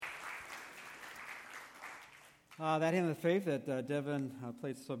That hymn of faith that Devin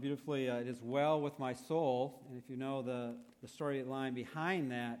played so beautifully, it is well with my soul. And if you know the storyline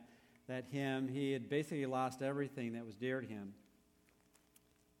behind that hymn, he had basically lost everything that was dear to him.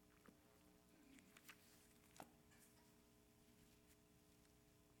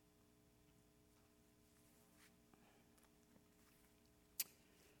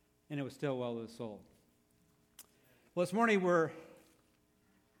 And it was still well with his soul. Well, this morning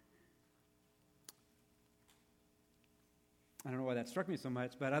I don't know why that struck me so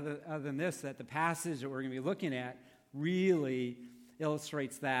much, but other than this, that the passage that we're going to be looking at really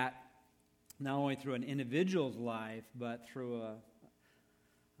illustrates that not only through an individual's life, but through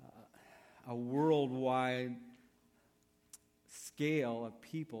a worldwide scale of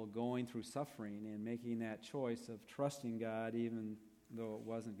people going through suffering and making that choice of trusting God even though it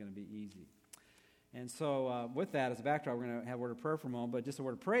wasn't going to be easy. And so with that as a backdrop, we're going to have a word of prayer for a moment, but just a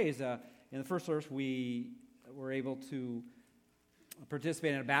word of praise. In the first service, we were able to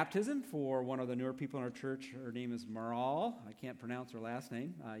participate in a baptism for one of the newer people in our church. Her name is Maral. I can't pronounce her last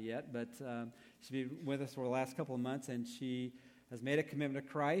name yet, but she's been with us for the last couple of months, and she has made a commitment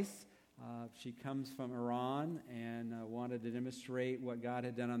to Christ. She comes from Iran and wanted to demonstrate what God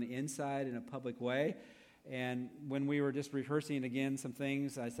had done on the inside in a public way. And when we were just rehearsing again some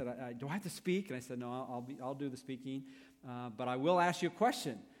things, I said, do I have to speak? And I said, no, I'll do the speaking. But I will ask you a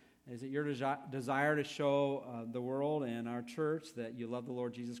question. Is it your desire to show the world and our church that you love the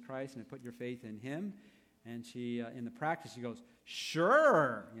Lord Jesus Christ and put your faith in Him? And she, in the practice, she goes,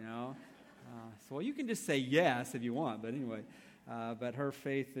 sure, So, well, you can just say yes if you want, but anyway. But her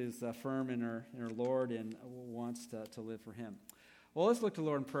faith is firm in her Lord and wants to live for Him. Well, let's look to the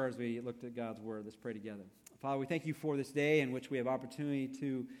Lord in prayer as we looked at God's Word. Let's pray together. Father, we thank you for this day in which we have opportunity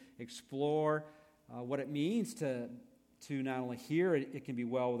to explore what it means to not only hear it can be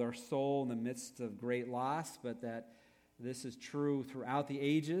well with our soul in the midst of great loss, but that this is true throughout the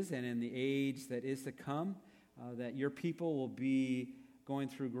ages and in the age that is to come, that your people will be going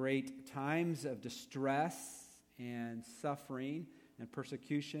through great times of distress and suffering and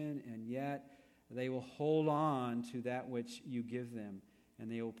persecution, and yet they will hold on to that which you give them, and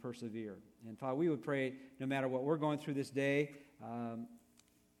they will persevere. And Father, we would pray no matter what we're going through this day,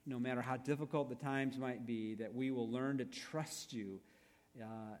 no matter how difficult the times might be, that we will learn to trust you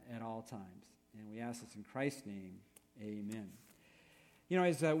at all times. And we ask this in Christ's name, amen.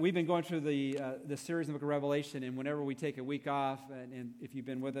 As we've been going through the series in the book of Revelation, and whenever we take a week off, and if you've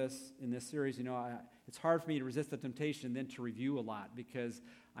been with us in this series, it's hard for me to resist the temptation then to review a lot, because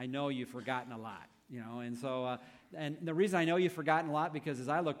I know you've forgotten a lot, And so, and the reason I know you've forgotten a lot, because as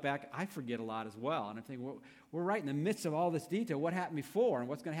I look back, I forget a lot as well. And I'm thinking, we're right in the midst of all this detail. What happened before and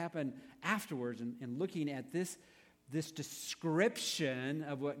what's going to happen afterwards? And looking at this description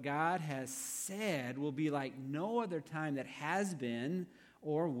of what God has said will be like no other time that has been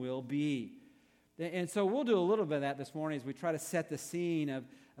or will be. And so we'll do a little bit of that this morning as we try to set the scene of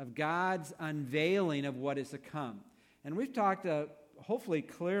God's unveiling of what is to come. And we've talked hopefully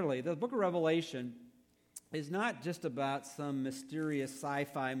clearly, the book of Revelation is not just about some mysterious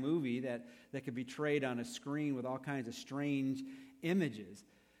sci-fi movie that could be portrayed on a screen with all kinds of strange images.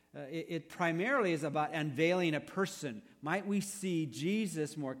 It primarily is about unveiling a person. Might we see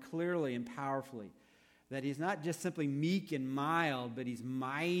Jesus more clearly and powerfully? That he's not just simply meek and mild, but he's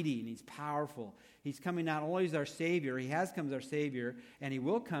mighty and he's powerful. He's coming not only as our Savior, he has come as our Savior, and he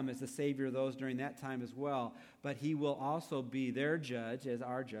will come as the Savior of those during that time as well, but he will also be their judge as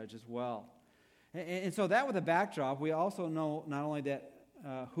our judge as well. And so that with a backdrop, we also know not only that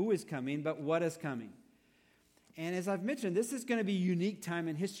who is coming, but what is coming. And as I've mentioned, this is going to be a unique time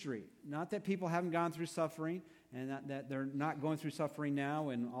in history. Not that people haven't gone through suffering, and that they're not going through suffering now,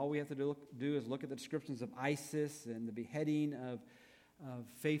 and all we have to do is look at the descriptions of ISIS and the beheading of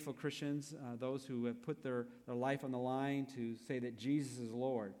faithful Christians, those who have put their life on the line to say that Jesus is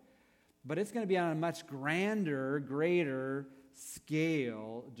Lord. But it's going to be on a much grander, greater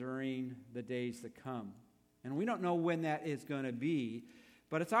scale during the days to come. And we don't know when that is going to be,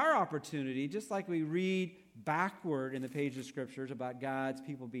 but it's our opportunity, just like we read backward in the pages of Scriptures about God's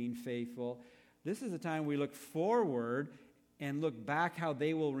people being faithful. This is the time we look forward and look back how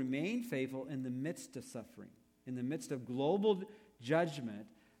they will remain faithful in the midst of suffering. In the midst of global judgment,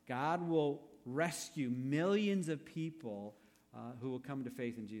 God will rescue millions of people who will come to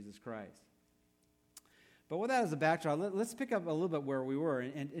faith in Jesus Christ. But with that as a backdrop, let's pick up a little bit where we were.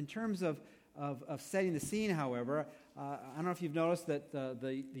 And in terms of setting the scene, however, I don't know if you've noticed that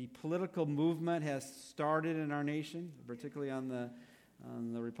the political movement has started in our nation, particularly on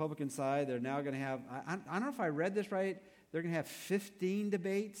the Republican side. They're now going to have, I don't know if I read this right, they're going to have 15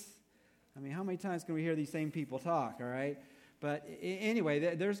 debates I mean, how many times can we hear these same people talk, all right? But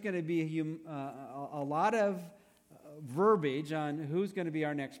anyway, there's going to be a lot of verbiage on who's going to be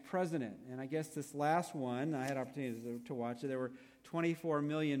our next president. And I guess this last one, I had opportunity to watch it. There were 24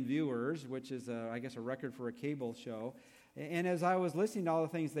 million viewers, which is, I guess, a record for a cable show. And as I was listening to all the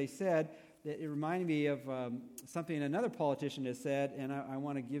things they said, it reminded me of something another politician has said, and I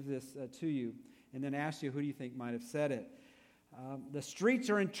want to give this to you and then ask you who do you think might have said it. The streets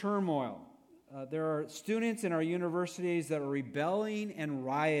are in turmoil. There are students in our universities that are rebelling and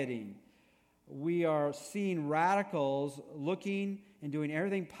rioting. We are seeing radicals looking and doing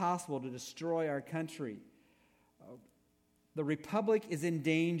everything possible to destroy our country. The republic is in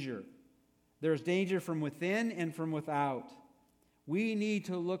danger. There's danger from within and from without. We need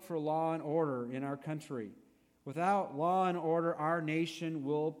to look for law and order in our country. Without law and order, our nation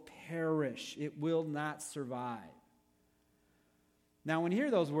will perish. It will not survive. Now, when you hear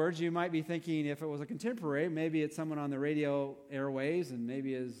those words, you might be thinking, if it was a contemporary, maybe it's someone on the radio airways, and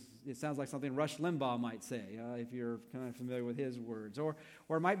maybe it sounds like something Rush Limbaugh might say, if you're kind of familiar with his words. Or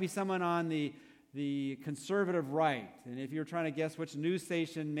it might be someone on the conservative right. And if you're trying to guess which news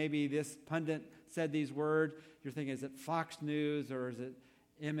station maybe this pundit said these words, you're thinking, is it Fox News or is it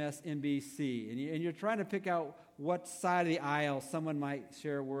MSNBC? And you're trying to pick out what side of the aisle someone might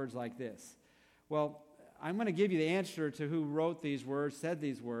share words like this. Well, I'm going to give you the answer to who wrote these words, said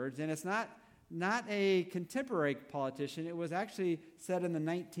these words, and it's not a contemporary politician. It was actually said in the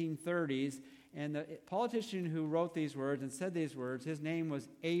 1930s, and the politician who wrote these words and said these words, his name was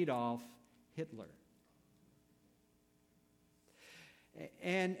Adolf Hitler.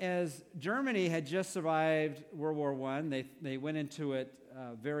 And as Germany had just survived World War I, they went into it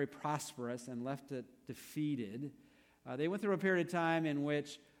very prosperous and left it defeated. They went through a period of time in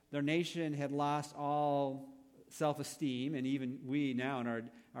which their nation had lost all self-esteem, and even we now in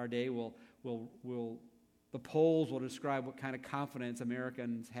our day the polls will describe what kind of confidence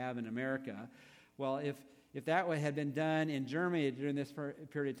Americans have in America. Well, if that had been done in Germany during this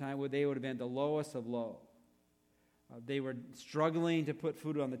period of time, they would have been the lowest of low. They were struggling to put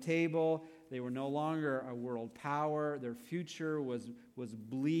food on the table. They were no longer a world power. Their future was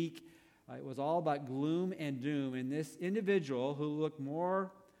bleak. It was all about gloom and doom. And this individual who looked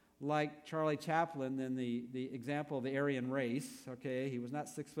more like Charlie Chaplin than the example of the Aryan race, okay? He was not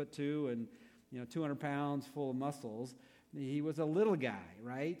 6'2" and 200 pounds full of muscles. He was a little guy,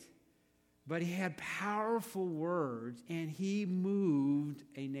 right? But he had powerful words, and he moved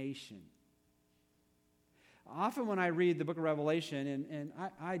a nation. Often when I read the book of Revelation, and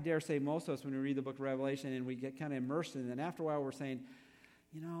I dare say most of us when we read the book of Revelation and we get kind of immersed in it, and after a while we're saying,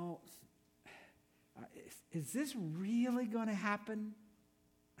 is this really going to happen?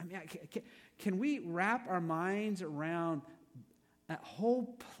 I mean, can we wrap our minds around a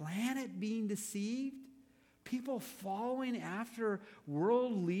whole planet being deceived? People following after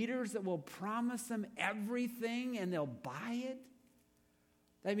world leaders that will promise them everything and they'll buy it?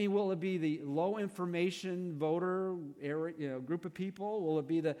 I mean, will it be the low information voter group of people? Will it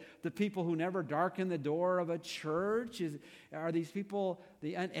be the people who never darken the door of a church? Are these people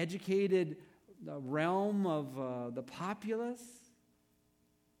the uneducated realm of the populace?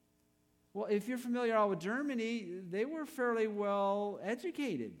 Well, if you're familiar all with Germany, they were fairly well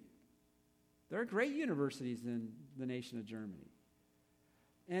educated. There are great universities in the nation of Germany.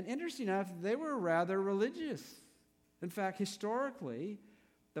 And interesting enough, they were rather religious. In fact, historically,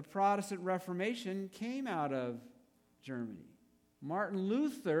 the Protestant Reformation came out of Germany. Martin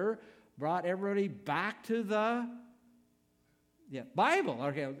Luther brought everybody back to the Bible.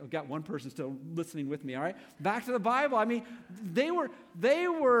 Okay, I've got one person still listening with me, all right? Back to the Bible. I mean, they were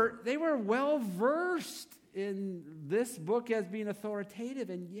well versed in this book as being authoritative,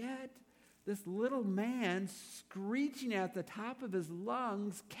 and yet this little man screeching at the top of his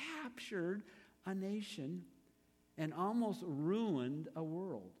lungs captured a nation and almost ruined a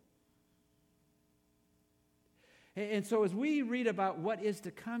world. And so as we read about what is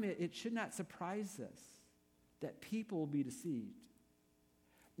to come, it should not surprise us that people will be deceived.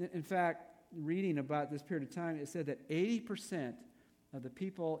 In fact, reading about this period of time, it said that 80% of the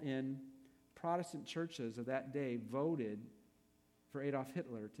people in Protestant churches of that day voted for Adolf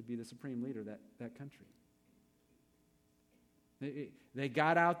Hitler to be the supreme leader of that country. They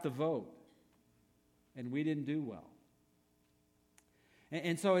got out the vote, and we didn't do well.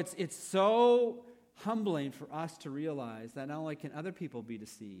 And so it's so humbling for us to realize that not only can other people be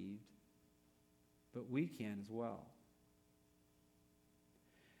deceived, but we can as well.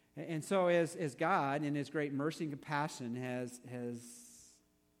 And so as God, in His great mercy and compassion, has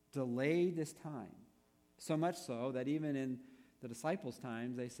delayed this time, so much so that even in the disciples'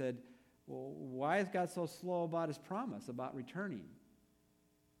 times, they said, well, why is God so slow about his promise, about returning?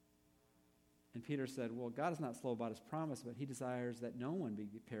 And Peter said, well, God is not slow about his promise, but he desires that no one be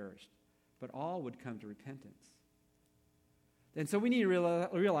perished, but all would come to repentance. And so we need to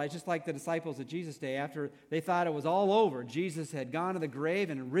realize, just like the disciples at Jesus' day, after they thought it was all over, Jesus had gone to the grave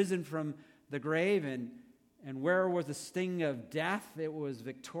and risen from the grave, and where was the sting of death? It was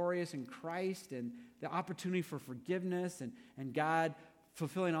victorious in Christ, and the opportunity for forgiveness, and God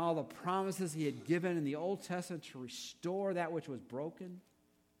fulfilling all the promises he had given in the Old Testament to restore that which was broken.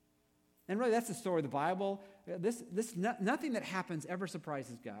 And really, that's the story of the Bible. Nothing that happens ever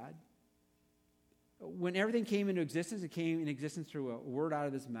surprises God. When everything came into existence, it came into existence through a word out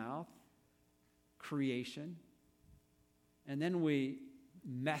of his mouth, creation. And then we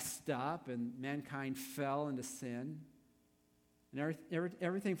messed up, and mankind fell into sin. And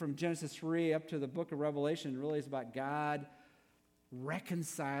everything from Genesis 3 up to the book of Revelation really is about God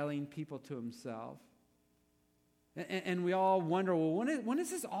reconciling people to himself. And we all wonder, well, when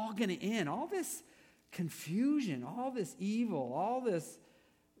is this all going to end? All this confusion, all this evil, all this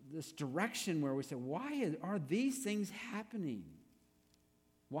direction where we say, why are these things happening?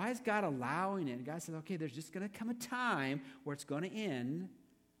 Why is God allowing it? And God says, okay, there's just going to come a time where it's going to end.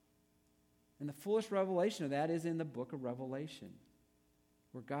 And the fullest revelation of that is in the book of Revelation,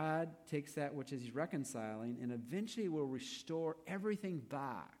 where God takes that which is he's reconciling and eventually will restore everything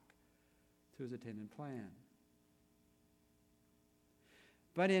back to his intended plan.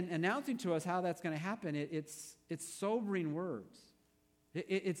 But in announcing to us how that's going to happen, it's sobering words.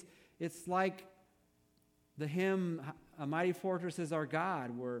 It's like the hymn, "A Mighty Fortress is Our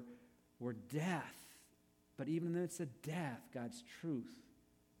God," where death, but even in the midst of death, God's truth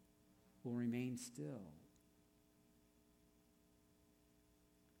will remain still.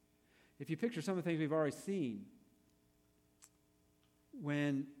 If you picture some of the things we've already seen,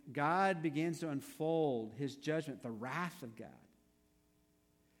 when God begins to unfold his judgment, the wrath of God,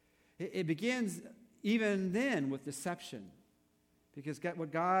 it begins even then with deception. Because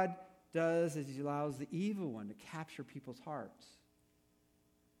what God does is he allows the evil one to capture people's hearts.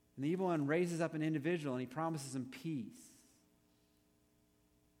 And the evil one raises up an individual and he promises them peace.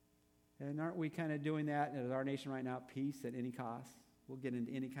 And aren't we kind of doing that in our nation right now? Peace at any cost. We'll get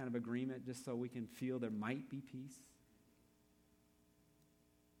into any kind of agreement just so we can feel there might be peace.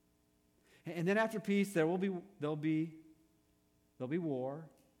 And then after peace, there'll be war,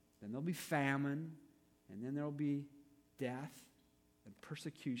 then there'll be famine, and then there'll be death and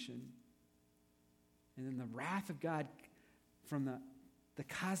persecution. And then the wrath of God from the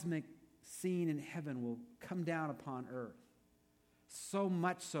cosmic scene in heaven will come down upon earth. So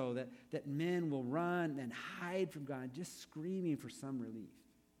much so that men will run and hide from God, just screaming for some relief.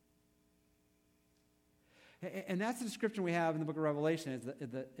 And that's the description we have in the book of Revelation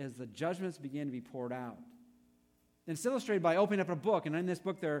as the judgments begin to be poured out. And it's illustrated by opening up a book. And in this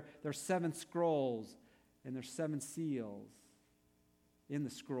book there are 7 scrolls and there's 7 seals in the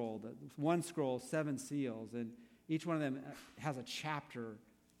scroll. One scroll, 7 seals. And each one of them has a chapter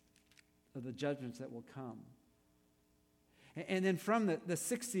of the judgments that will come. And then from the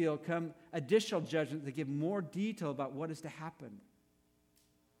 6th seal come additional judgments that give more detail about what is to happen.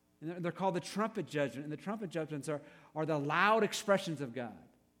 And they're called the trumpet judgment. And the trumpet judgments are the loud expressions of God.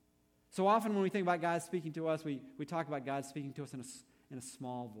 So often when we think about God speaking to us, we talk about God speaking to us in a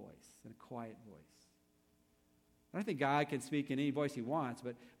small voice, in a quiet voice. I don't think God can speak in any voice he wants,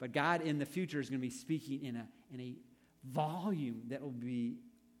 but God in the future is going to be speaking in a volume that will be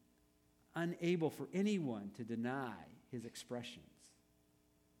unable for anyone to deny his expressions.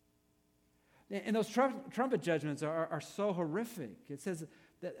 And those trumpet judgments are so horrific. It says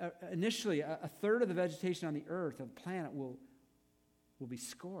that initially a third of the vegetation on the earth, of the planet, will be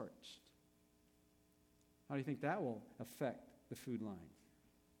scorched. How do you think that will affect the food line?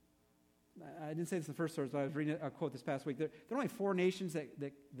 I didn't say this in the first source, but I was reading a quote this past week. There are only 4 nations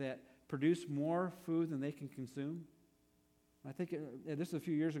that produce more food than they can consume. I think this was a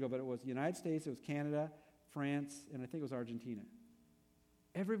few years ago, but it was the United States, it was Canada, France, and I think it was Argentina.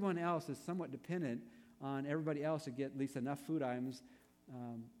 Everyone else is somewhat dependent on everybody else to get at least enough food items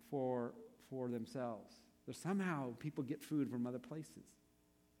for themselves. So somehow people get food from other places.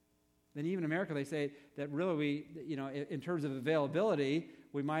 Then even in America, they say that really in terms of availability,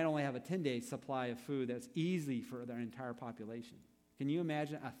 we might only have a 10-day supply of food that's easy for their entire population. Can you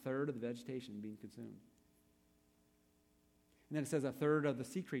imagine a third of the vegetation being consumed? And then it says a third of the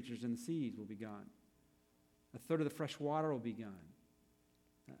sea creatures in the seas will be gone. A third of the fresh water will be gone.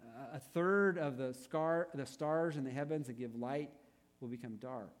 A third of the stars in the heavens that give light will become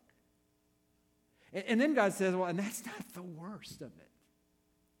dark. And then God says, well, and that's not the worst of it.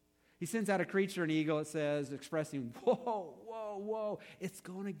 He sends out a creature, an eagle, it says, expressing, whoa, whoa, whoa, it's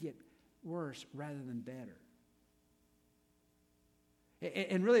going to get worse rather than better.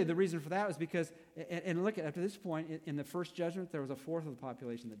 And really the reason for that was because, and look, after this point, in the first judgment, there was a fourth of the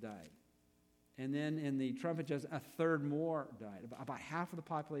population that died. And then in the trumpet judgment, a third more died. About half of the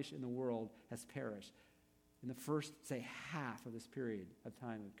population in the world has perished in the first, say, half of this period of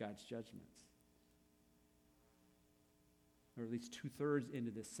time of God's judgments. Or at least 2/3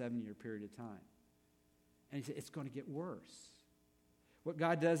 into this 7-year period of time. And he said, it's going to get worse. What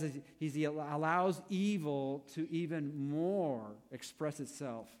God does is he allows evil to even more express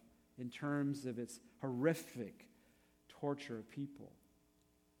itself in terms of its horrific torture of people.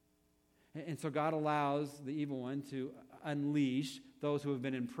 And so God allows the evil one to unleash those who have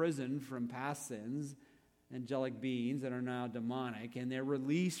been imprisoned from past sins, angelic beings that are now demonic, and they're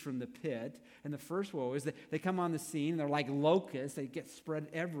released from the pit. And the first woe is that they come on the scene, they're like locusts, they get spread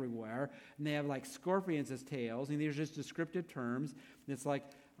everywhere, and they have like scorpions as tails, and these are just descriptive terms. It's like,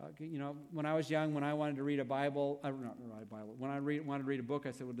 when I was young, when I wanted to read a Bible, when I wanted to read a book,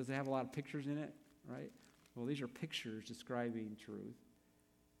 I said, well, does it have a lot of pictures in it, right? Well, these are pictures describing truth.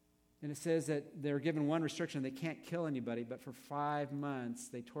 And it says that they're given one restriction, they can't kill anybody, but for 5 months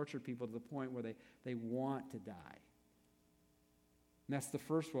they torture people to the point where they want to die. And that's the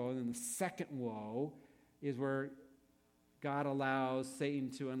first woe. And then the second woe is where God allows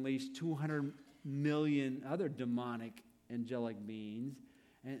Satan to unleash 200 million other demonic angelic beings,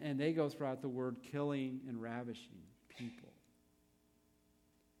 and they go throughout the world killing and ravishing people.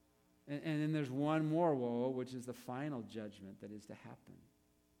 And then there's one more woe, which is the final judgment that is to happen.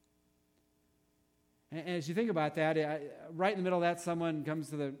 And as you think about that, right in the middle of that, someone comes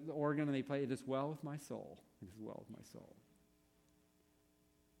to the organ and they play, "It is well with my soul. It is well with my soul."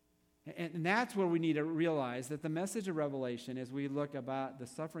 And that's where we need to realize that the message of Revelation, as we look about the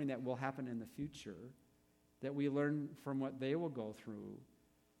suffering that will happen in the future, that we learn from what they will go through,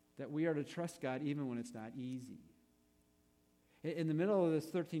 that we are to trust God even when it's not easy. In the middle of this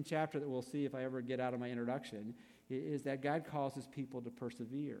 13th chapter that we'll see if I ever get out of my introduction, is that God causes people to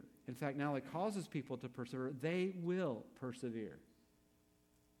persevere. In fact, not only causes people to persevere, they will persevere.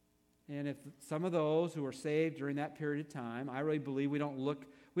 And if some of those who are saved during that period of time, I really believe we don't look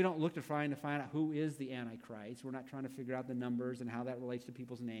to find out who is the Antichrist. We're not trying to figure out the numbers and how that relates to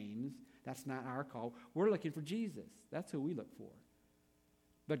people's names. That's not our call. We're looking for Jesus. That's who we look for.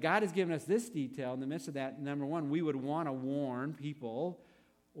 But God has given us this detail in the midst of that. Number one, we would want to warn people,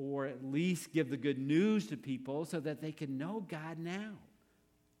 or at least give the good news to people so that they can know God now.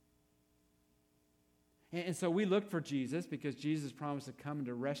 And so we look for Jesus because Jesus promised to come and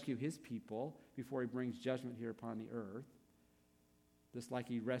to rescue his people before he brings judgment here upon the earth. Just like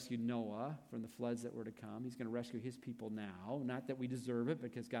he rescued Noah from the floods that were to come, he's going to rescue his people now. Not that we deserve it,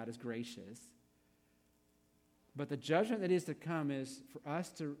 because God is gracious. But the judgment that is to come is for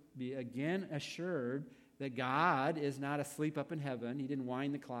us to be again assured that God is not asleep up in heaven. He didn't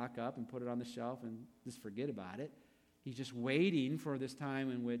wind the clock up and put it on the shelf and just forget about it. He's just waiting for this time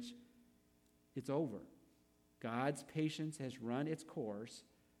in which it's over. God's patience has run its course,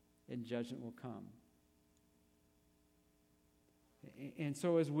 and judgment will come. And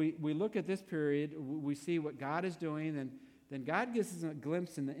so as we look at this period, we see what God is doing, and then God gives us a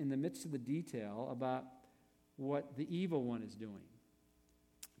glimpse in the midst of the detail about what the evil one is doing.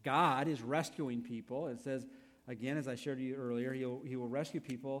 God is rescuing people. It says, again, as I shared with you earlier, he will rescue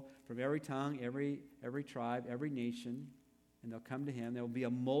people from every tongue, every tribe, every nation, and they'll come to him. There will be a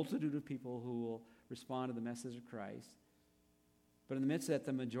multitude of people who will respond to the message of Christ. But in the midst of that,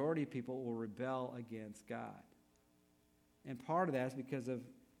 the majority of people will rebel against God. And part of that is because of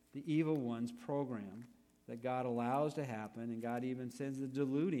the evil one's program that God allows to happen, and God even sends a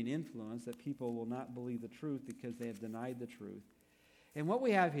deluding influence that people will not believe the truth because they have denied the truth. And what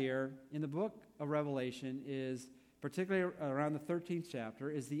we have here in the book of Revelation is, particularly around the 13th chapter,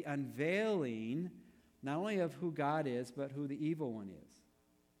 is the unveiling not only of who God is, but who the evil one is.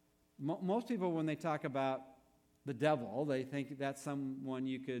 Most people, when they talk about the devil, they think that's someone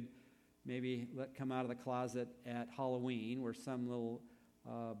you could maybe let come out of the closet at Halloween, where some little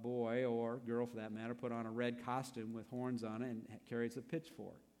boy or girl, for that matter, put on a red costume with horns on it and carries a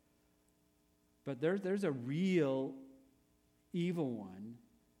pitchfork. But there's a real evil one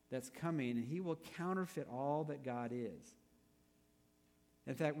that's coming, and he will counterfeit all that God is.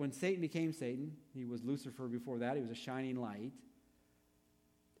 In fact, when Satan became Satan, he was Lucifer before that, he was a shining light.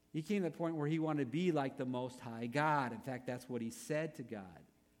 He came to the point where he wanted to be like the Most High God. In fact, that's what he said to God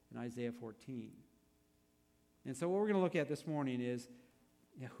in Isaiah 14. And so what we're going to look at this morning is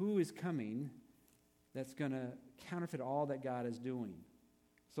who is coming that's going to counterfeit all that God is doing.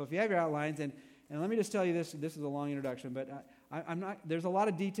 So if you have your outlines, and let me just tell you this is a long introduction, but I'm not. There's a lot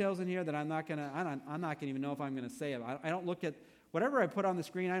of details in here that I'm not gonna even know if I'm gonna say it. I don't look at whatever I put on the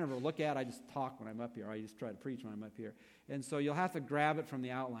screen. I never look at. I just talk when I'm up here. I just try to preach when I'm up here. And so you'll have to grab it from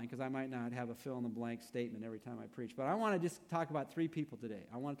the outline because I might not have a fill-in-the-blank statement every time I preach. But I want to just talk about three people today.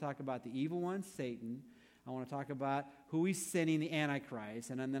 I want to talk about the evil one, Satan. I want to talk about who he's sending, the Antichrist.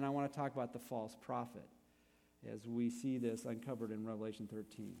 And then I want to talk about the false prophet as we see this uncovered in Revelation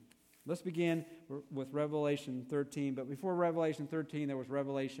 13. Let's begin with Revelation 13. But before Revelation 13, there was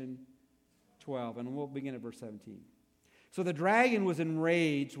Revelation 12. And we'll begin at verse 17. So the dragon was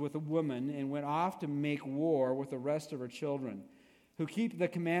enraged with the woman and went off to make war with the rest of her children, who keep the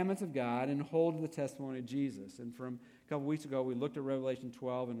commandments of God and hold to the testimony of Jesus. And from a couple weeks ago, we looked at Revelation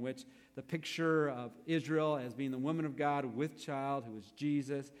 12, in which the picture of Israel as being the woman of God with child, who is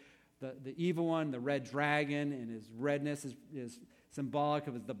Jesus. The evil one, the red dragon, and his redness is symbolic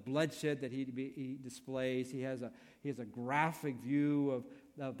of the bloodshed that he displays. He has a graphic view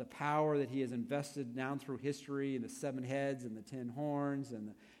of the power that he has invested down through history, and the 7 heads and the 10 horns and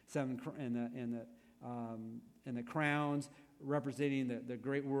the 7 and the crowns, representing the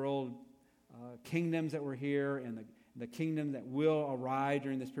great world kingdoms that were here, and the kingdom that will arrive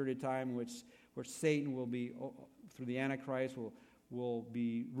during this period of time, where Satan will be, through the Antichrist, will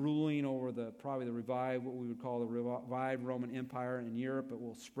be ruling over what we would call the revived Roman Empire in Europe. It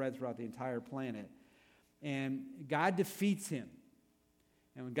will spread throughout the entire planet. And God defeats him.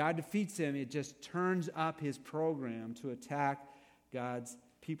 And when God defeats him, it just turns up his program to attack God's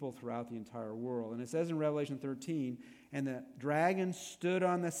people throughout the entire world. And it says in Revelation 13, and the dragon stood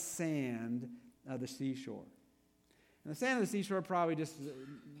on the sand of the seashore. And the sand of the seashore probably just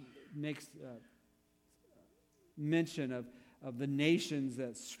makes mention of the nations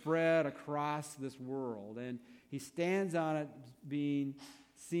that spread across this world. And he stands on it,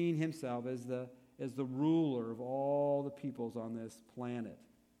 seeing himself as the ruler of all the peoples on this planet.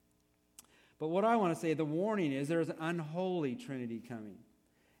 But what I want to say, the warning is there's an unholy trinity coming.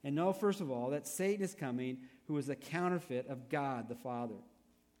 And know, first of all, that Satan is coming, who is a counterfeit of God the Father.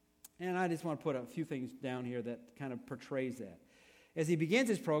 And I just want to put a few things down here that kind of portrays that. As he begins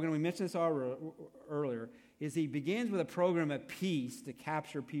his program, we mentioned this earlier, is he begins with a program of peace to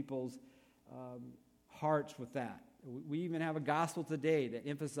capture people's hearts with that. We even have a gospel today that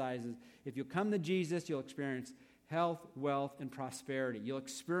emphasizes if you come to Jesus, you'll experience health, wealth, and prosperity. You'll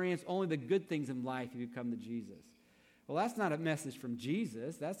experience only the good things in life if you come to Jesus. Well, that's not a message from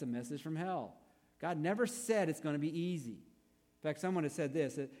Jesus. That's a message from hell. God never said it's going to be easy. In fact, someone has said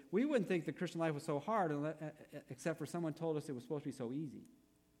this, that we wouldn't think the Christian life was so hard except for someone told us it was supposed to be so easy.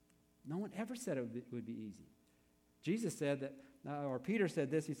 No one ever said it would be easy. Jesus said that, or Peter said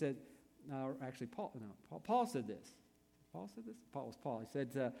this, he said, Paul said this. Paul said this? Paul. He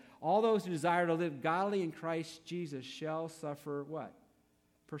said, all those who desire to live godly in Christ Jesus shall suffer what?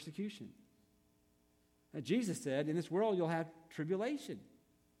 Persecution. And Jesus said, in this world you'll have tribulation.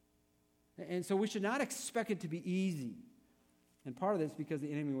 And so we should not expect it to be easy. And part of this is because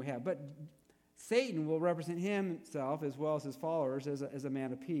the enemy we have. But Satan will represent himself as well as his followers as a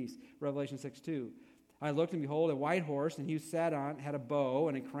man of peace. Revelation 6:2. I looked, and behold, a white horse, and he who sat on it had a bow,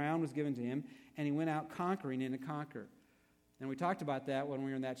 and a crown was given to him, and he went out conquering and to conquer. And we talked about that when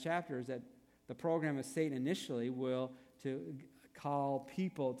we were in that chapter, is that the program of Satan initially will to call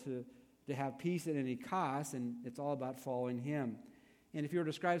people to have peace at any cost, and it's all about following him. And if you were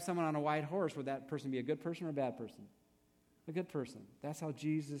to describe someone on a white horse, would that person be a good person or a bad person? A good person. That's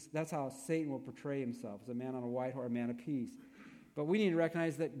how Satan will portray himself, as a man on a white horse, a man of peace. But we need to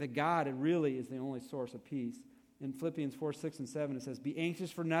recognize that God really is the only source of peace. In Philippians 4:6-7, it says, be anxious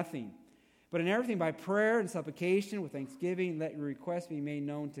for nothing, but in everything by prayer and supplication with thanksgiving, let your requests be made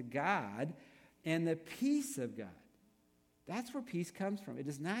known to God, and the peace of God. That's where peace comes from. It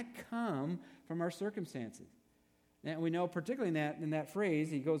does not come from our circumstances. And we know particularly in that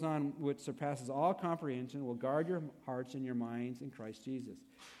phrase, he goes on, which surpasses all comprehension, will guard your hearts and your minds in Christ Jesus.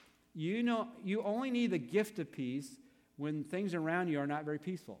 You know, you only need the gift of peace when things around you are not very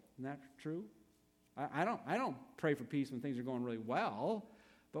peaceful. Isn't that true? I don't pray for peace when things are going really well,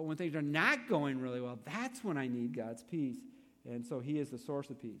 but when things are not going really well, that's when I need God's peace. And so he is the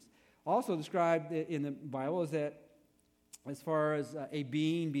source of peace. Also described in the Bible is that as far as a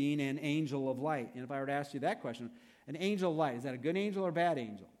being an angel of light. And if I were to ask you that question, an angel of light, is that a good angel or a bad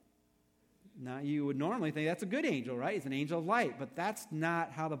angel? Now, you would normally think that's a good angel, right? It's an angel of light, but that's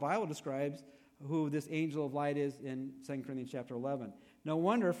not how the Bible describes who this angel of light is in 2 Corinthians chapter 11. No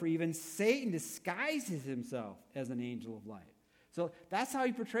wonder, for even Satan disguises himself as an angel of light. So that's how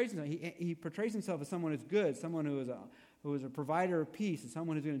he portrays himself. He portrays himself as someone who's good, someone who is who is a provider of peace, and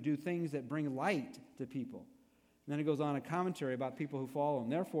someone who's going to do things that bring light to people. And then it goes on a commentary about people who follow him.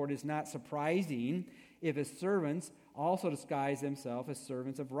 Therefore, it is not surprising if his servants also disguise themselves as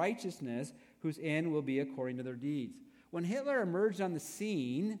servants of righteousness, whose end will be according to their deeds. When Hitler emerged on the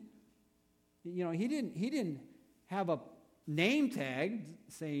scene, he didn't have a name tag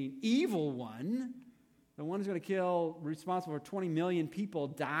saying evil one, the one who's going to kill, responsible for 20 million people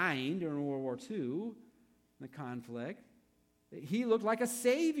dying during World War II, the conflict. He looked like a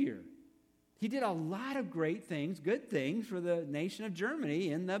savior. He did a lot of great things, good things for the nation of Germany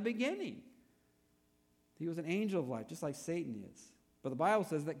in the beginning. He was an angel of light, just like Satan is. But the Bible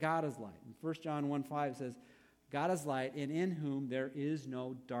says that God is light. In 1 John 1:5 says, God is light, and in whom there is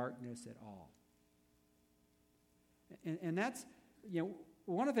no darkness at all. And that's,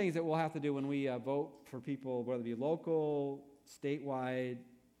 one of the things that we'll have to do when we vote for people, whether it be local, statewide,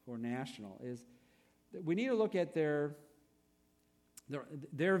 or national, is that we need to look at their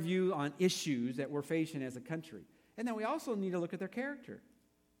view on issues that we're facing as a country. And then we also need to look at their character.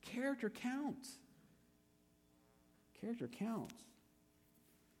 Character counts. Character counts.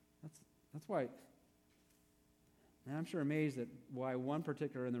 That's why, and I'm sure amazed at why one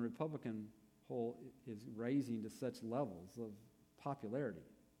particular in the Republican poll is raising to such levels of popularity.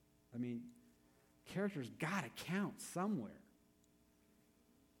 I mean, character's got to count somewhere.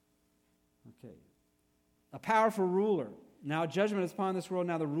 Okay. A powerful ruler. Now judgment is upon this world.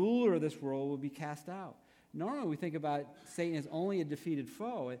 Now the ruler of this world will be cast out. Normally we think about Satan as only a defeated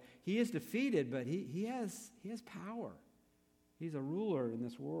foe. He is defeated, but he has power. He's a ruler in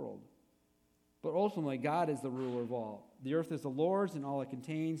this world. But ultimately, God is the ruler of all. The earth is the Lord's and all it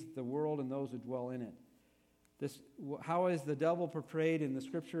contains, the world and those who dwell in it. How is the devil portrayed in the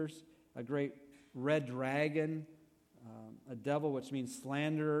Scriptures? A great red dragon, a devil, which means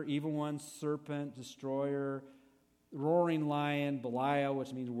slanderer, evil one, serpent, destroyer, roaring lion, Belial,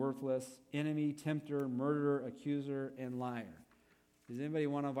 which means worthless, enemy, tempter, murderer, accuser, and liar. Does anybody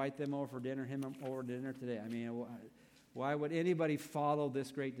want to invite him over for dinner today? I mean, why would anybody follow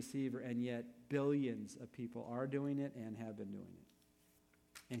this great deceiver? And yet billions of people are doing it and have been doing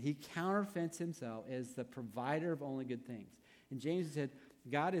it. And he counterfeits himself as the provider of only good things. And James said,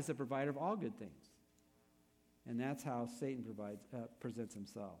 God is the provider of all good things. And that's how Satan presents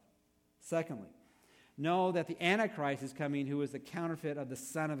himself. Secondly, know that the Antichrist is coming, who is the counterfeit of the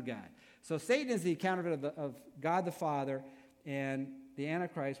Son of God. So Satan is the counterfeit of God the Father, and the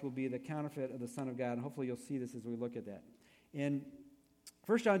Antichrist will be the counterfeit of the Son of God. And hopefully you'll see this as we look at that. In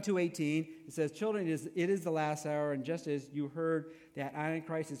 1 John 2:18, it says, children, it is the last hour, and just as you heard that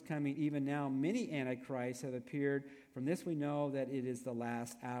Antichrist is coming, even now many Antichrists have appeared. From this we know that it is the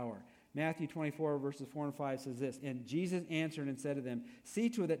last hour. Matthew 24, verses 4 and 5 says this, and Jesus answered and said to them, see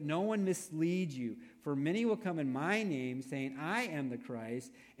to it that no one misleads you, for many will come in my name, saying, I am the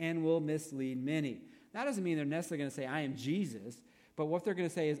Christ, and will mislead many. That doesn't mean they're necessarily going to say, I am Jesus, but what they're going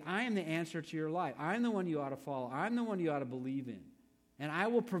to say is, I am the answer to your life. I'm the one you ought to follow. I'm the one you ought to believe in. And I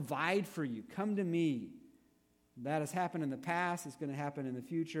will provide for you. Come to me. That has happened in the past. It's going to happen in the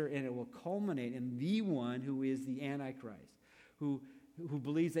future. And it will culminate in the one who is the Antichrist, who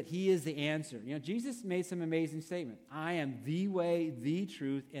believes that he is the answer. Jesus made some amazing statements. I am the way, the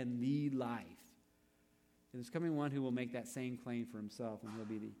truth, and the life. And there's coming one who will make that same claim for himself, and he'll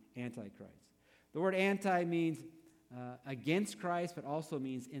be the Antichrist. The word anti means against Christ, but also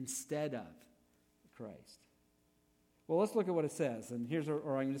means instead of Christ. Well, let's look at what it says. And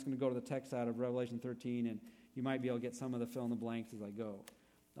I'm just going to go to the text out of Revelation 13, and you might be able to get some of the fill in the blanks as I go.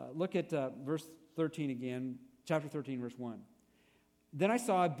 Look at verse 13 again, chapter 13, verse 1. Then I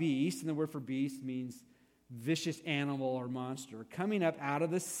saw a beast, and the word for beast means vicious animal or monster, coming up out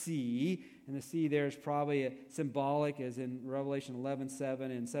of the sea. And the sea there is probably symbolic, as in Revelation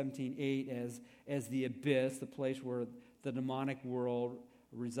 11:7 and 17:8, as the abyss, the place where the demonic world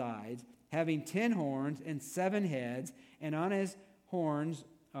resides, having 10 horns and 7 heads, and on his horns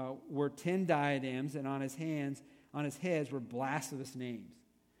were 10 diadems, and on his heads were blasphemous names.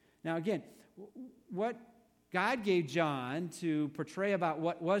 Now again, what God gave John to portray about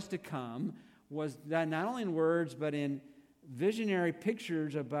what was to come was done not only in words, but in visionary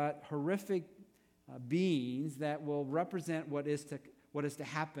pictures about horrific beings that will represent what is to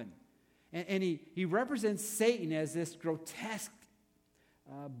happen. And he represents Satan as this grotesque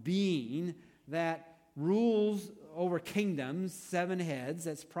being that rules over kingdoms, 7 heads.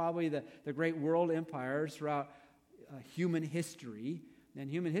 That's probably the great world empires throughout human history. And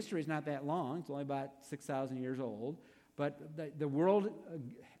human history is not that long. It's only about 6,000 years old. But the world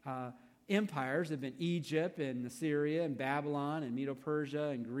empires have been Egypt and Assyria and Babylon and Medo-Persia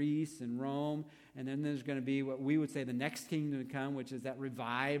and Greece and Rome. And then there's going to be what we would say the next kingdom to come, which is that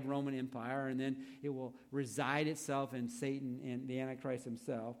revived Roman Empire. And then it will reside itself in Satan and the Antichrist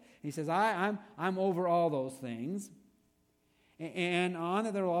himself. And he says, I'm over all those things. And on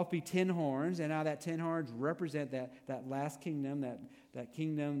it there will all be 10 horns. And now that 10 horns represent that last kingdom, that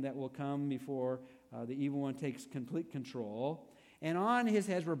kingdom that will come before the evil one takes complete control. And on his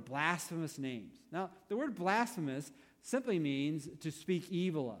heads were blasphemous names. Now, the word blasphemous simply means to speak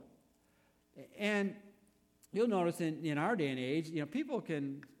evil of. And you'll notice in our day and age, people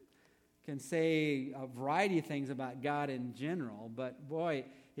can say a variety of things about God in general, but boy,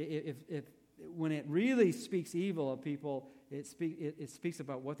 if when it really speaks evil of people, it speaks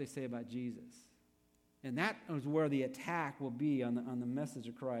about what they say about Jesus. And that is where the attack will be on the message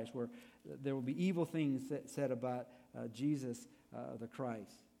of Christ, where there will be evil things said about Jesus, the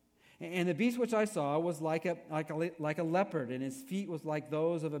Christ. And the beast which I saw was like a leopard, and his feet was like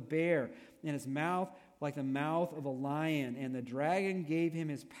those of a bear, and his mouth like the mouth of a lion. And the dragon gave him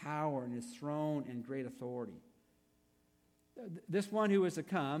his power and his throne and great authority. This one who is to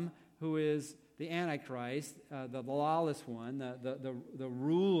come, who is the Antichrist, the lawless one, the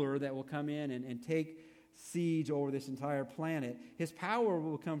ruler that will come in and take siege over this entire planet, his power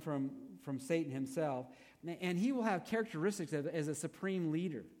will come from Satan himself, and he will have characteristics as a supreme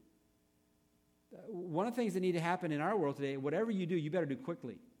leader. One of the things that need to happen in our world today, whatever you do, you better do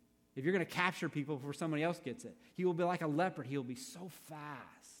quickly. If you're going to capture people before somebody else gets it, he will be like a leopard. He'll be so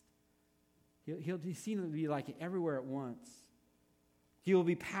fast. He'll be seen to be like everywhere at once. He will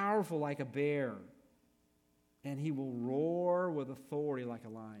be powerful like a bear, and he will roar with authority like a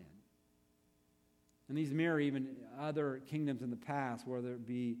lion. And these mirror even other kingdoms in the past, whether it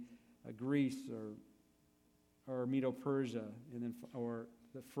be Greece or Medo-Persia, and then or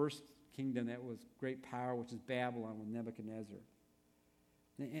the first kingdom that was great power, which is Babylon with Nebuchadnezzar.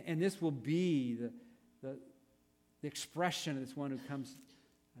 And this will be the expression of this one who comes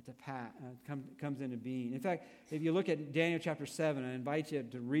into being. In fact, if you look at Daniel chapter 7, I invite you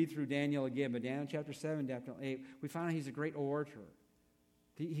to read through Daniel again, but Daniel chapter 7, chapter 8, we find out he's a great orator.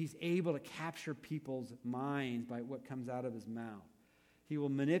 He's able to capture people's minds by what comes out of his mouth. He will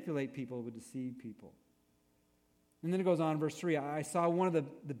manipulate people, he will deceive people. And then it goes on, verse 3, I saw one of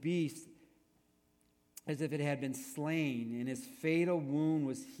the beasts as if it had been slain, and his fatal wound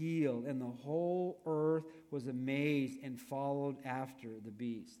was healed, and the whole earth was amazed and followed after the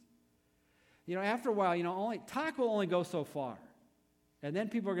beast. After a while, talk will only go so far. And then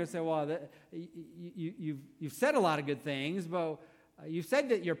people are going to say, well, you've said a lot of good things, but you've said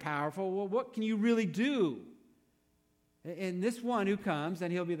that you're powerful. Well, what can you really do? And this one who comes,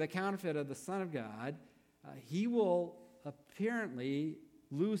 and he'll be the counterfeit of the Son of God, he will apparently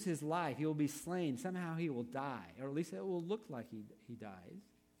lose his life. He will be slain. Somehow he will die, or at least it will look like he dies.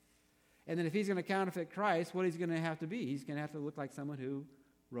 And then if he's going to counterfeit Christ, what he's going to have to be? He's going to have to look like someone who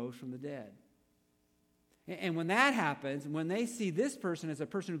rose from the dead. And when that happens, when they see this person as a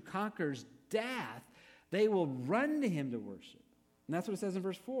person who conquers death, they will run to him to worship. And that's what it says in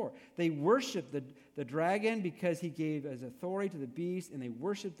verse 4. They worship the dragon because he gave his authority to the beast, and they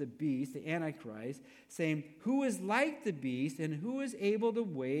worship the beast, the Antichrist, saying, who is like the beast and who is able to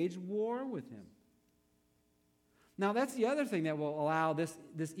wage war with him? Now, that's the other thing that will allow this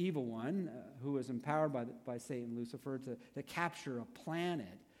evil one, who is empowered by Satan, Lucifer, to capture a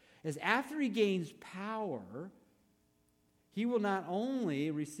planet, is after he gains power, he will not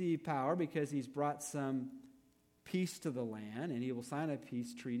only receive power because he's brought some peace to the land, and he will sign a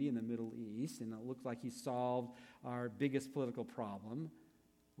peace treaty in the Middle East, and it looks like he solved our biggest political problem.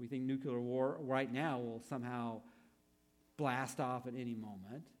 We think nuclear war right now will somehow blast off at any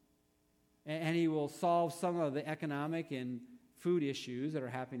moment. And he will solve some of the economic and food issues that are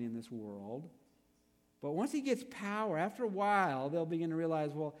happening in this world. But once he gets power, after a while, they'll begin to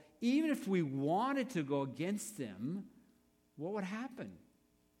realize, well, even if we wanted to go against him, what would happen?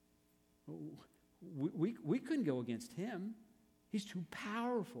 We couldn't go against him. He's too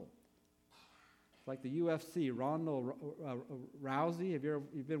powerful. It's like the UFC, Ronda Rousey. Have you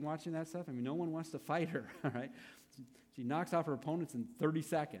been watching that stuff? I mean, no one wants to fight her, all right? She knocks off her opponents in 30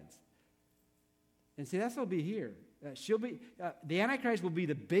 seconds. And see, that's what will be here. The Antichrist will be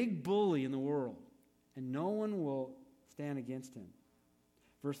the big bully in the world, and no one will stand against him.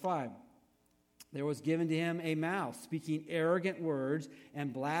 Verse 5. There was given to him a mouth, speaking arrogant words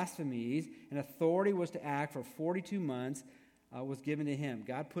and blasphemies, and authority was to act for 42 months was given to him.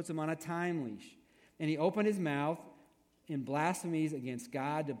 God puts him on a time leash. And he opened his mouth in blasphemies against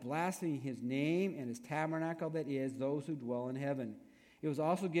God, to blaspheme his name and his tabernacle, that is, those who dwell in heaven. It was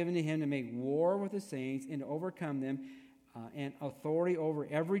also given to him to make war with the saints and to overcome them, and authority over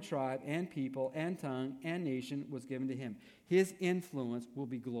every tribe and people and tongue and nation was given to him. His influence will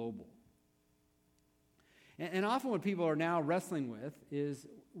be global. And often what people are now wrestling with is,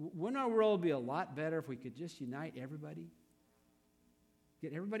 wouldn't our world be a lot better if we could just unite everybody?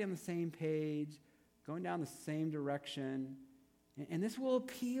 Get everybody on the same page, going down the same direction. And this will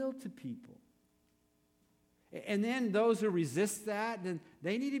appeal to people. And then those who resist that, then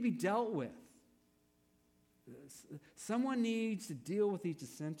they need to be dealt with. Someone needs to deal with these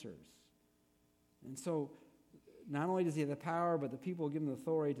dissenters. And so not only does he have the power, but the people give him the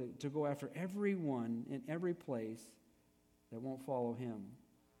authority to go after everyone in every place that won't follow him.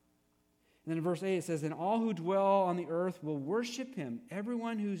 And then in verse 8 it says, and all who dwell on the earth will worship him,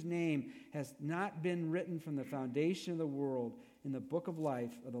 everyone whose name has not been written from the foundation of the world in the book of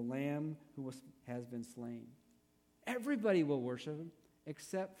life of the Lamb who has been slain. Everybody will worship him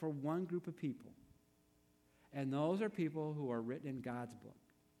except for one group of people. And those are people who are written in God's book.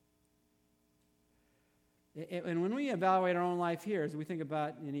 And when we evaluate our own life here, as we think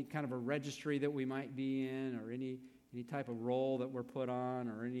about any kind of a registry that we might be in, or any type of role that we're put on,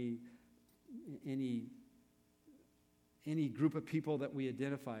 or any group of people that we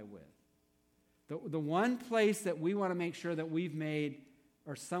identify with, the one place that we want to make sure that we've made,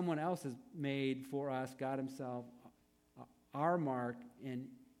 or someone else has made for us, God himself, our mark in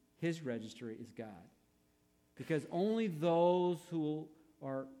his registry is God. Because only those who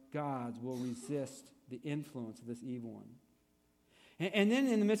are God's will resist the influence of this evil one. And then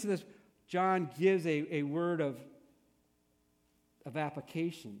in the midst of this, John gives a word of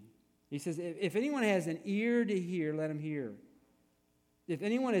application. He says, if anyone has an ear to hear, let him hear. If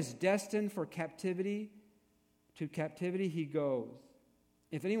anyone is destined for captivity, to captivity he goes.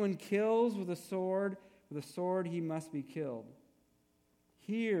 If anyone kills with a sword he must be killed.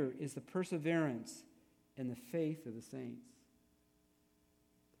 Here is the perseverance and the faith of the saints.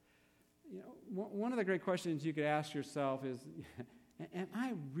 You know, one of the great questions you could ask yourself is, am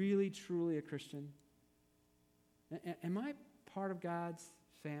I really, truly a Christian? Am I part of God's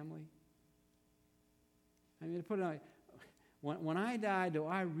family? I mean, to put it like, when I die, do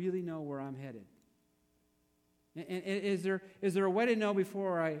I really know where I'm headed? And is there a way to know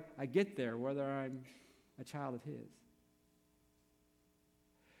before I get there whether I'm a child of his?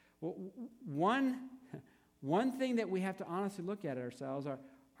 Well, one thing that we have to honestly look at ourselves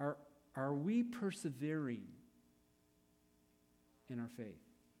are we persevering in our faith?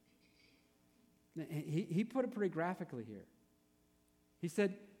 He put it pretty graphically here. He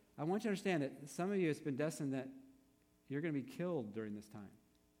said, I want you to understand that some of you, it's been destined that you're going to be killed during this time.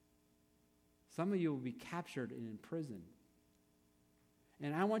 Some of you will be captured and imprisoned.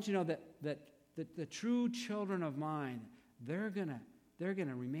 And I want you to know that the true children of mine, they're going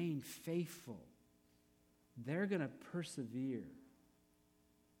to remain faithful. They're going to persevere.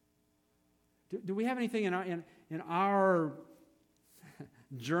 Do we have anything in our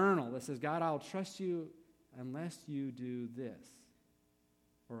journal that says, God, I'll trust you unless you do this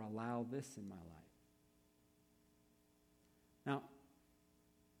or allow this in my life? Now,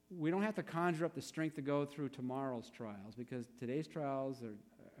 we don't have to conjure up the strength to go through tomorrow's trials, because today's trials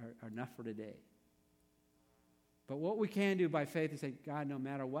are enough for today. But what we can do by faith is say, God, no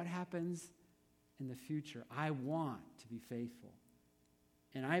matter what happens in the future, I want to be faithful.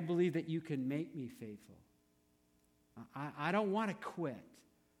 And I believe that you can make me faithful. I don't want to quit.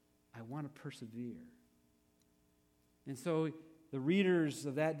 I want to persevere. And so the readers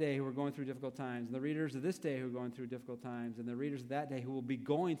of that day who were going through difficult times, and the readers of this day who are going through difficult times, and the readers of that day who will be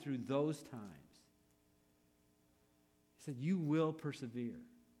going through those times, he said, you will persevere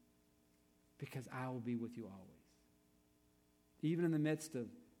because I will be with you always. Even in the midst of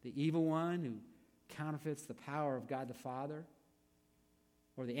the evil one who counterfeits the power of God the Father,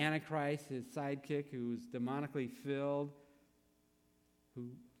 or the Antichrist, his sidekick, who is demonically filled, who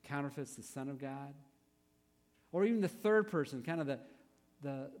counterfeits the Son of God, or even the third person, kind of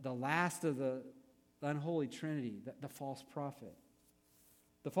the last of the unholy trinity, the false prophet.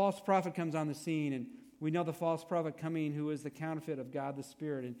 The false prophet comes on the scene, and we know the false prophet coming who is the counterfeit of God the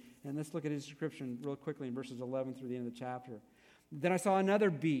Spirit. And let's look at his description real quickly in verses 11 through the end of the chapter. Then I saw another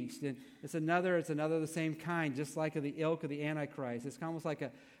beast, and it's another of the same kind, just like of the ilk of the Antichrist. It's almost like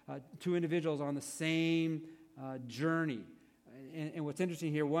two individuals on the same journey. And what's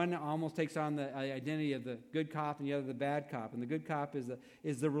interesting here, one almost takes on the identity of the good cop and the other the bad cop. And the good cop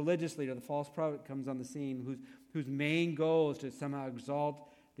is the religious leader. The false prophet comes on the scene whose main goal is to somehow exalt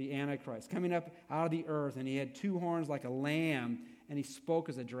the Antichrist. Coming up out of the earth, and he had two horns like a lamb, and he spoke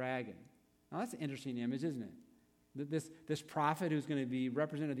as a dragon. Now that's an interesting image, isn't it? This prophet who's going to be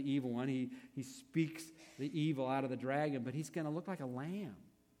represented the evil one, he speaks the evil out of the dragon, but he's going to look like a lamb.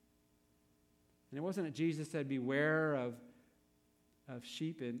 And it wasn't that Jesus said, beware of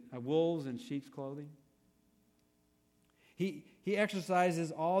sheep and wolves in sheep's clothing. He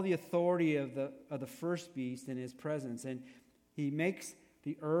exercises all the authority of the first beast in his presence, and he makes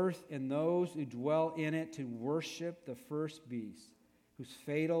the earth and those who dwell in it to worship the first beast, whose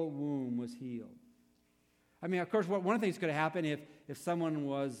fatal wound was healed. I mean, of course, one of the things that could happen if someone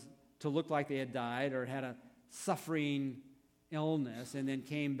was to look like they had died or had a suffering illness and then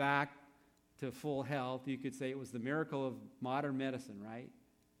came back to full health, you could say it was the miracle of modern medicine, right?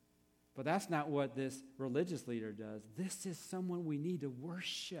 But that's not what this religious leader does. This is someone we need to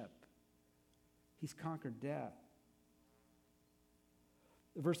worship. He's conquered death.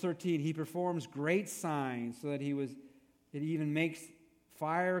 Verse 13, he performs great signs so that it even makes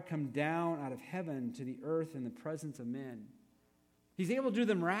fire come down out of heaven to the earth in the presence of men. He's able to do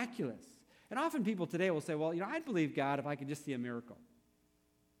the miraculous. And often people today will say, well, I'd believe God if I could just see a miracle.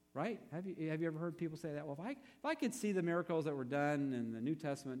 Right? Have you ever heard people say that? Well, if I could see the miracles that were done in the New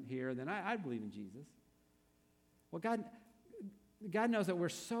Testament here, then I'd believe in Jesus. Well, God knows that we're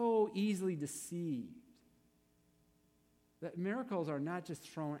so easily deceived that miracles are not just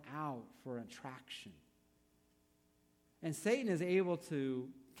thrown out for attraction. And Satan is able to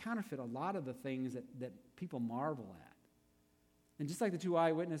counterfeit a lot of the things that people marvel at. And just like the two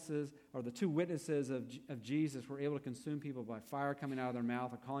eyewitnesses, or the two witnesses of Jesus were able to consume people by fire coming out of their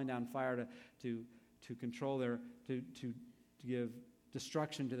mouth or calling down fire to control to give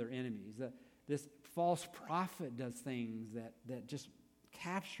destruction to their enemies. This false prophet does things that just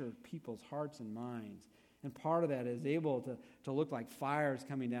capture people's hearts and minds. And part of that is able to look like fires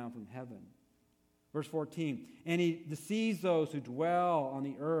coming down from heaven. Verse 14, and he deceives those who dwell on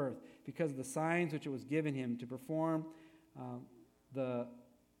the earth because of the signs which it was given him to perform the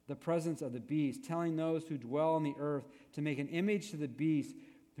presence of the beast, telling those who dwell on the earth to make an image to the beast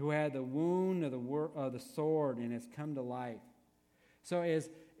who had the wound of the sword and has come to life. So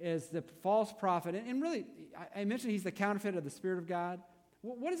as the false prophet, and really, I mentioned he's the counterfeit of the Spirit of God.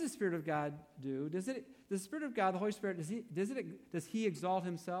 What does the Spirit of God do? Does the Spirit of God, the Holy Spirit, does he exalt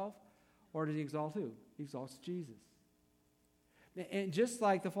himself? Or does he exalt who? He exalts Jesus. And just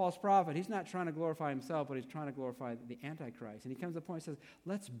like the false prophet, he's not trying to glorify himself, but he's trying to glorify the Antichrist. And he comes to the point and says,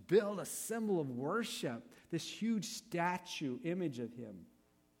 let's build a symbol of worship, this huge statue image of him.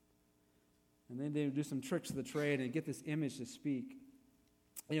 And then they do some tricks of the trade and get this image to speak.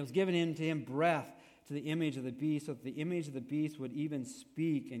 And it was given to him breath to the image of the beast, so that the image of the beast would even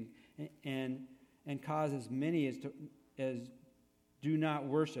speak and cause as many as do not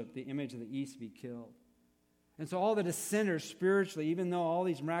worship the image of the beast to be killed. And so all the dissenters spiritually, even though all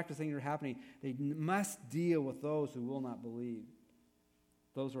these miraculous things are happening, they must deal with those who will not believe.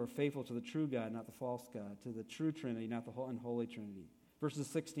 Those who are faithful to the true God, not the false God, to the true Trinity, not the unholy Trinity. Verses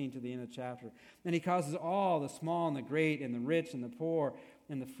 16 to the end of the chapter. And he causes all, the small and the great and the rich and the poor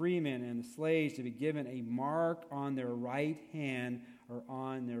and the freemen and the slaves to be given a mark on their right hand or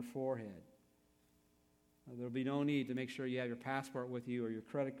on their forehead. There will be no need to make sure you have your passport with you or your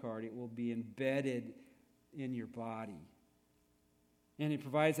credit card. It will be embedded in your body. And it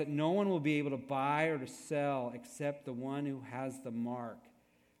provides that no one will be able to buy or to sell except the one who has the mark,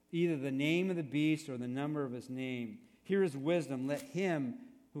 either the name of the beast or the number of his name. Here is wisdom. Let him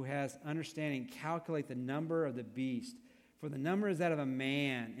who has understanding calculate the number of the beast. For the number is that of a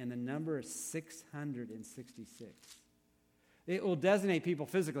man, and the number is 666. It will designate people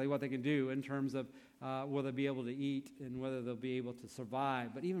physically what they can do in terms of will they be able to eat and whether they'll be able to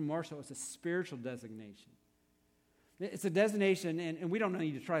survive. But even more so, it's a spiritual designation. It's a designation, and we don't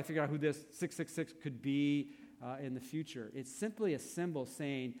need to try to figure out who this 666 could be in the future. It's simply a symbol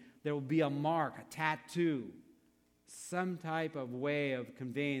saying there will be a mark, a tattoo, some type of way of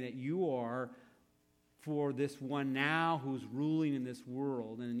conveying that you are for this one now who's ruling in this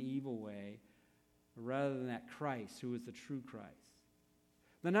world in an evil way, rather than that Christ, who is the true Christ.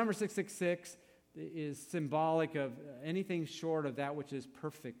 The number 666 is symbolic of anything short of that which is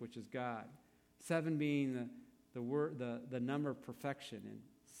perfect, which is God. 7 being the number of perfection, and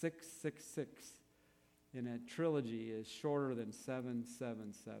 666 in a trilogy is shorter than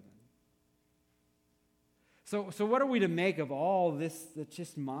 777. So what are we to make of all this that's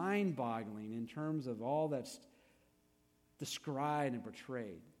just mind-boggling in terms of all that's described and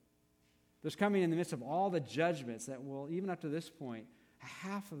portrayed? There's coming in the midst of all the judgments that will, even up to this point,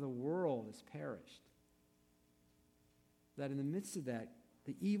 half of the world has perished. That in the midst of that,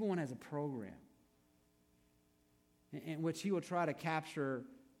 the evil one has a program in which he will try to capture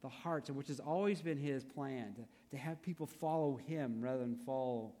the hearts, which has always been his plan, to have people follow him rather than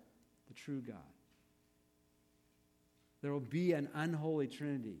follow the true God. There will be an unholy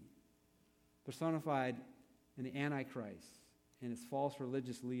trinity personified in the Antichrist and his false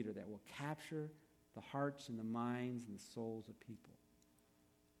religious leader that will capture the hearts and the minds and the souls of people.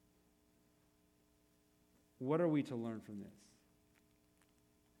 What are we to learn from this?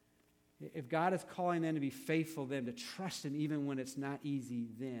 If God is calling them to be faithful, then to trust him even when it's not easy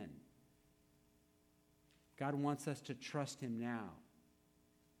then, God wants us to trust him now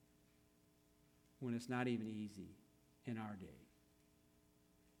when it's not even easy in our day.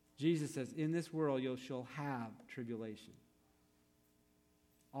 Jesus says, in this world you shall have tribulation.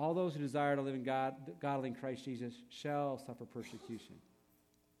 All those who desire to live in godly in Christ Jesus shall suffer persecution.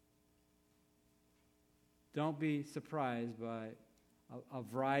 Don't be surprised by a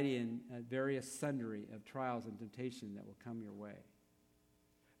variety and various sundry of trials and temptation that will come your way.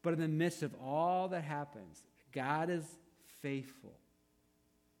 But in the midst of all that happens, God is faithful,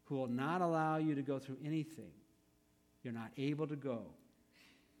 who will not allow you to go through anything you're not able to go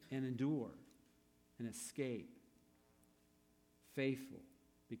and endure and escape. Faithful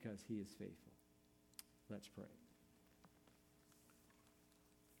because he is faithful. Let's pray.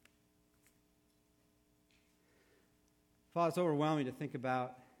 Father, it's overwhelming to think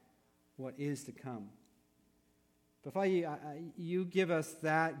about what is to come. But Father, you give us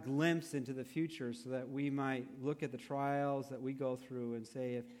that glimpse into the future so that we might look at the trials that we go through and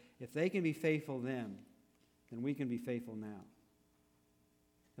say, if they can be faithful then we can be faithful now.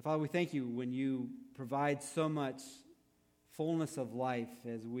 And Father, we thank you when you provide so much fullness of life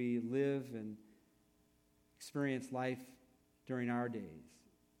as we live and experience life during our days.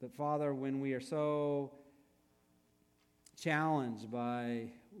 But Father, when we are so challenged by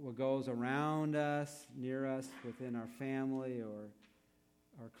what goes around us, near us, within our family or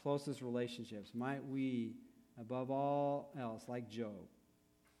our closest relationships, might we, above all else, like Job,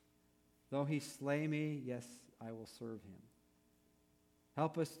 though he slay me, yes, I will serve him.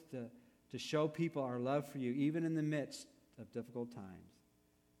 Help us to show people our love for you, even in the midst of difficult times.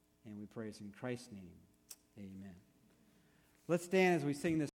 And we praise in Christ's name. Amen. Let's stand as we sing this.